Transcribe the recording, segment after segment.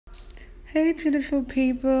Hey, beautiful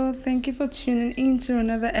people, thank you for tuning in to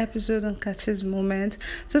another episode on Catch's Moment.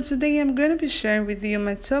 So, today I'm going to be sharing with you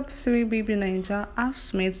my top 3 baby Naija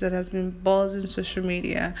housemates that has been buzzing social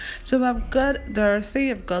media. So, I've got Dorothy,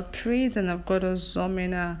 I've got Praise, and I've got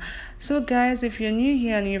Housemate. So, guys, if you're new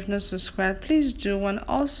here and you've not subscribed, please do, and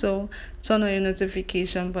also turn on your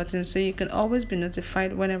notification button so you can always be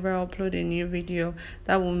notified whenever I upload a new video.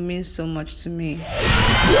 That will mean so much to me.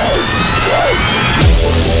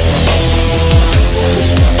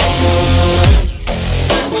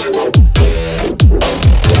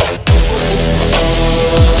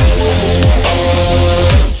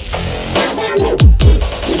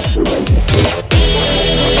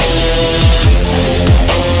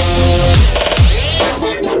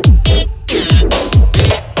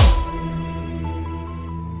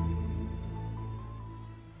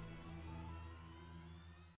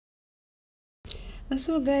 And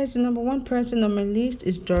so, guys, the number one person on my list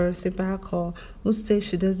is Dorothy Barker, who says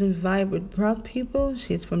she doesn't vibe with proud people.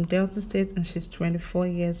 She's from Delta State and she's 24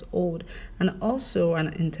 years old and also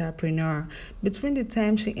an entrepreneur. Between the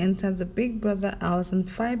time she entered the Big Brother house and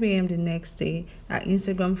 5 a.m. the next day, her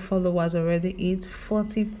Instagram followers already hit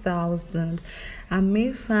 40,000. And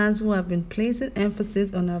male fans who have been placing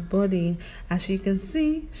emphasis on her body. As you can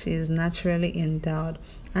see, she is naturally endowed.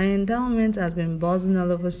 Her endowment has been buzzing all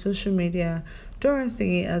over social media.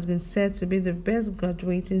 Dorothy has been said to be the best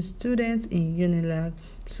graduating student in Unilag.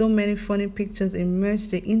 So many funny pictures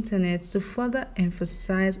emerged the internet to further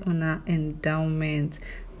emphasize on her endowment.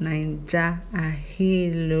 Naija, a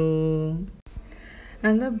halo.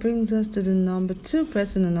 And that brings us to the number 2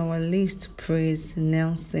 person on our list, Praise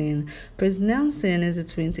Nelson. Praise Nelson is a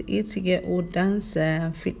 28-year-old dancer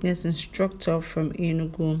and fitness instructor from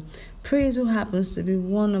Enugu. Praise, who happens to be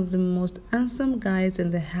one of the most handsome guys in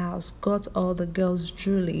the house, got all the girls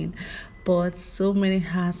drooling. But so many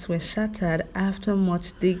hearts were shattered after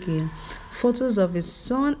much digging. Photos of his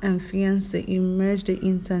son and fiancée emerged the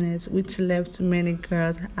internet, which left many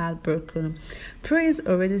girls heartbroken. Praise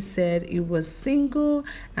already said he was single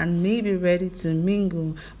and maybe ready to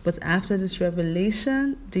mingle. But after this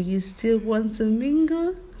revelation, do you still want to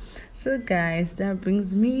mingle? So guys, that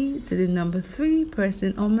brings me to the number 3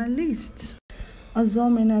 person on my list.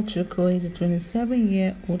 Housemate is a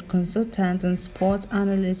 27-year-old consultant and sports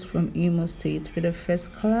analyst from Imo State with a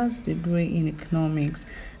first-class degree in economics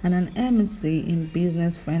and an MSc in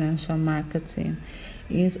business financial marketing.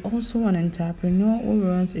 He is also an entrepreneur who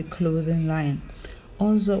runs a clothing line.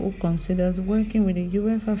 Also, who considers working with the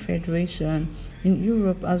UEFA Federation in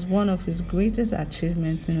Europe as one of his greatest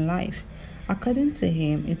achievements in life. According to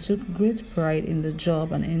him, he took great pride in the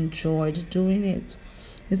job and enjoyed doing it.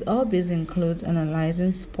 His hobbies include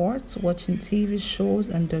analyzing sports, watching TV shows,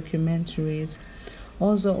 and documentaries.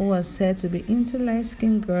 Also, who are said to be into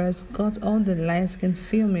light-skinned girls, got all the light-skinned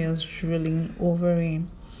females drooling over him.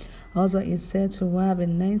 Also, is said to have a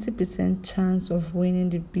 90% chance of winning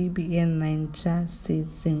the BBN Naija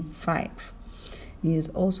Season 5. He is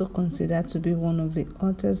also considered to be one of the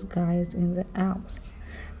hottest guys in the house.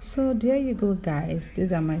 So there you go, guys.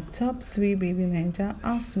 These are my top 3 baby Naija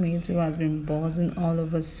housemates who has been buzzing all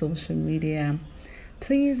over social media.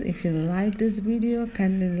 Please, if you like this video,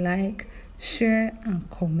 kindly like, share and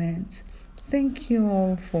comment. Thank you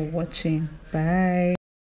all for watching. Bye.